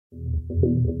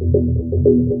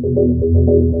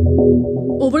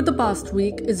Over the past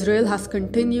week, Israel has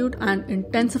continued and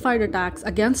intensified attacks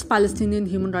against Palestinian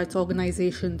human rights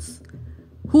organizations.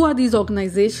 Who are these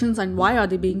organizations and why are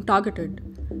they being targeted?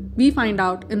 We find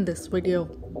out in this video.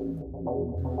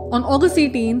 On August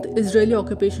 18th, Israeli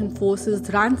occupation forces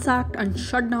ransacked and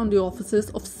shut down the offices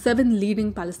of 7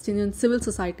 leading Palestinian civil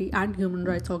society and human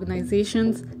rights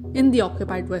organizations in the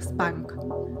occupied West Bank.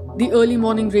 The early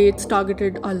morning raids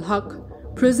targeted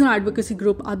Al-Haq, prisoner advocacy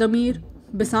group Addameer,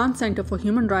 Bisan Center for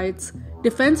Human Rights,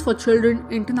 Defense for Children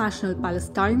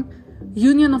International-Palestine,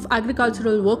 Union of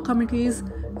Agricultural Work Committees,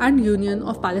 and Union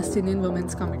of Palestinian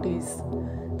Women's Committees.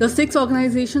 The 6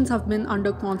 organizations have been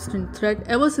under constant threat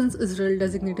ever since Israel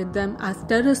designated them as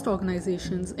terrorist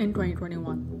organizations in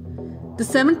 2021. The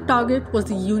 7th target was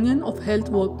the Union of Health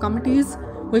Work Committees,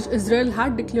 which Israel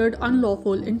had declared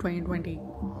unlawful in 2020.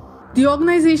 The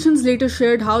organizations later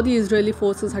shared how the Israeli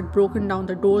forces had broken down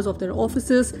the doors of their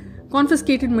offices,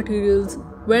 confiscated materials,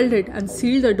 welded and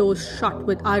sealed their doors shut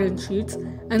with iron sheets,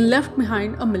 and left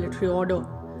behind a military order.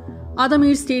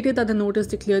 Addameer stated that the notice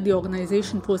declared the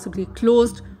organization forcibly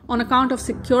closed on account of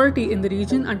security in the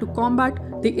region and to combat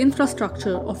the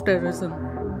infrastructure of terrorism.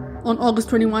 On August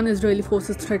 21, Israeli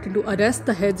forces threatened to arrest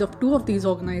the heads of 2 of these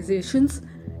organizations,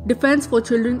 Defense for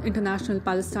Children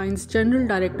International-Palestine's General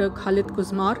Director Khalid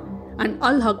Kuzmar and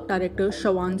Al-Haq Director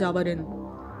Shawan Jabarin.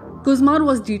 Kuzmar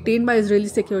was detained by Israeli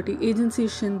security agency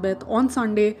Shin Bet on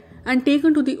Sunday and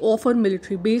taken to the Offer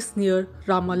military base near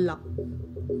Ramallah.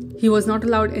 He was not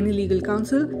allowed any legal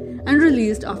counsel and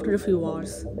released after a few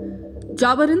hours.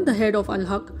 Jabarin, the head of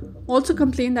Al-Haq, also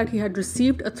complained that he had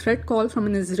received a threat call from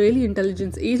an Israeli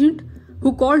intelligence agent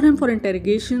who called him for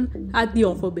interrogation at the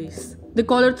Offer base. The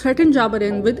caller threatened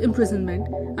Jabarin with imprisonment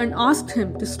and asked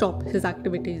him to stop his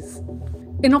activities.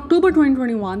 In October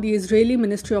 2021, the Israeli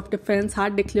Ministry of Defense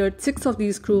had declared 6 of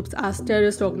these groups as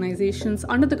terrorist organizations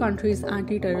under the country's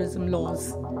anti-terrorism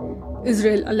laws.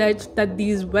 Israel alleged that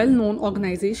these well-known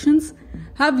organizations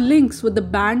have links with the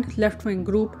banned left-wing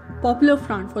group Popular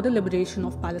Front for the Liberation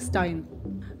of Palestine.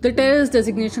 The terrorist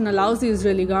designation allows the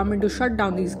Israeli government to shut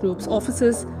down these groups'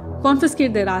 offices,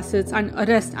 confiscate their assets, and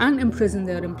arrest and imprison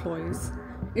their employees.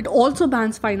 It also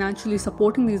bans financially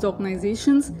supporting these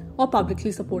organizations or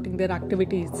publicly supporting their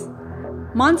activities.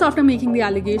 Months after making the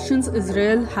allegations,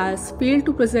 Israel has failed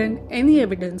to present any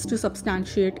evidence to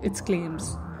substantiate its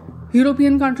claims.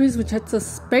 European countries which had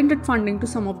suspended funding to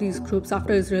some of these groups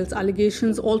after Israel's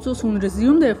allegations also soon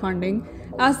resumed their funding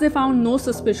as they found no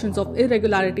suspicions of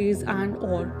irregularities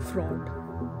and/or fraud.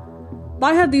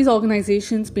 Why have these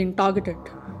organizations been targeted?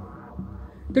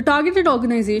 The targeted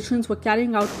organizations were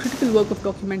carrying out critical work of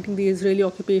documenting the Israeli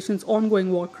occupation's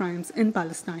ongoing war crimes in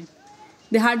Palestine.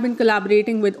 They had been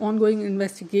collaborating with ongoing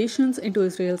investigations into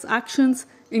Israel's actions,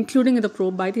 including in the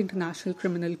probe by the International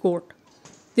Criminal Court.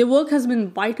 Their work has been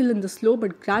vital in the slow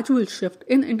but gradual shift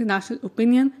in international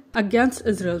opinion against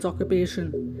Israel's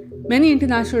occupation. Many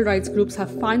international rights groups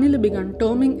have finally begun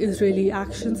terming Israeli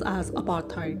actions as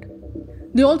apartheid.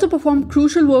 They also perform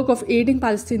crucial work of aiding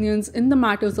Palestinians in the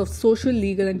matters of social,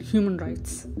 legal, and human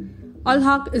rights.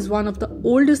 Al-Haq is one of the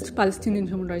oldest Palestinian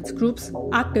human rights groups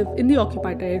active in the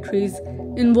occupied territories,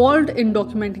 involved in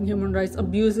documenting human rights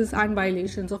abuses and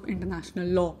violations of international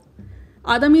law.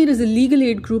 Addameer is a legal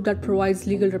aid group that provides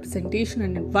legal representation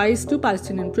and advice to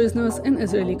Palestinian prisoners in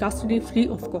Israeli custody free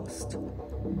of cost.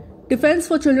 Defense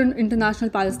for Children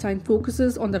International-Palestine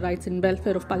focuses on the rights and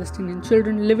welfare of Palestinian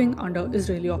children living under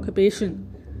Israeli occupation.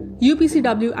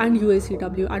 UPCW and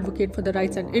UACW advocate for the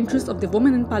rights and interests of the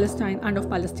women in Palestine and of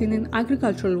Palestinian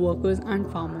agricultural workers and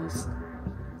farmers.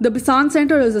 The Bisan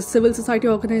Center is a civil society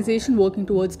organization working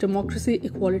towards democracy,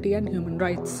 equality, and human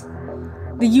rights.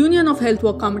 The Union of Health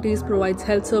Work Committees provides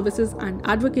health services and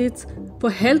advocates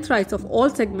for health rights of all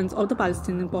segments of the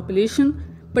Palestinian population,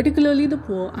 particularly the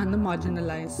poor and the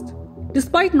marginalized.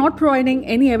 Despite not providing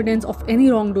any evidence of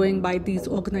any wrongdoing by these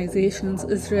organizations,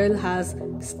 Israel has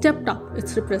stepped up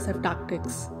its repressive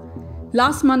tactics.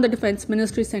 Last month, the Defense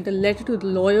Ministry sent a letter to the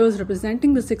lawyers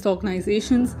representing the 6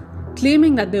 organizations,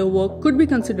 claiming that their work could be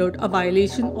considered a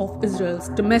violation of Israel's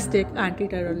domestic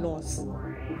anti-terror laws.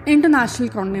 International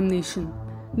condemnation.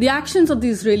 The actions of the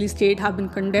Israeli state have been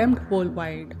condemned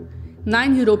worldwide.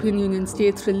 9 European Union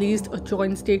states released a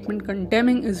joint statement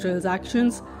condemning Israel's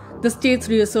actions. The states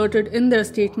reasserted in their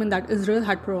statement that Israel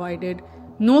had provided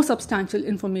no substantial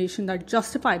information that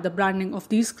justified the branding of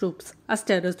these groups as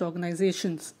terrorist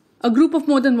organizations. A group of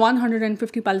more than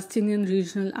 150 Palestinian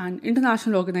regional and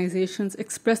international organizations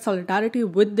expressed solidarity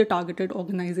with the targeted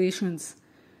organizations.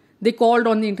 They called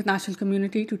on the international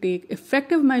community to take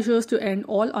effective measures to end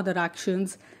all other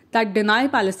actions that deny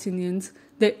Palestinians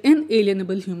their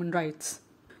inalienable human rights.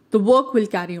 The work will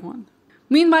carry on.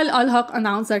 Meanwhile, Al-Haq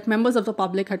announced that members of the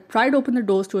public had pried open the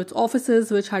doors to its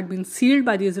offices, which had been sealed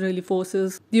by the Israeli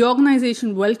forces. The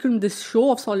organization welcomed this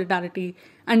show of solidarity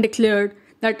and declared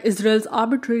that Israel's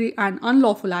arbitrary and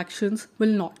unlawful actions will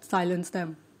not silence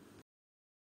them.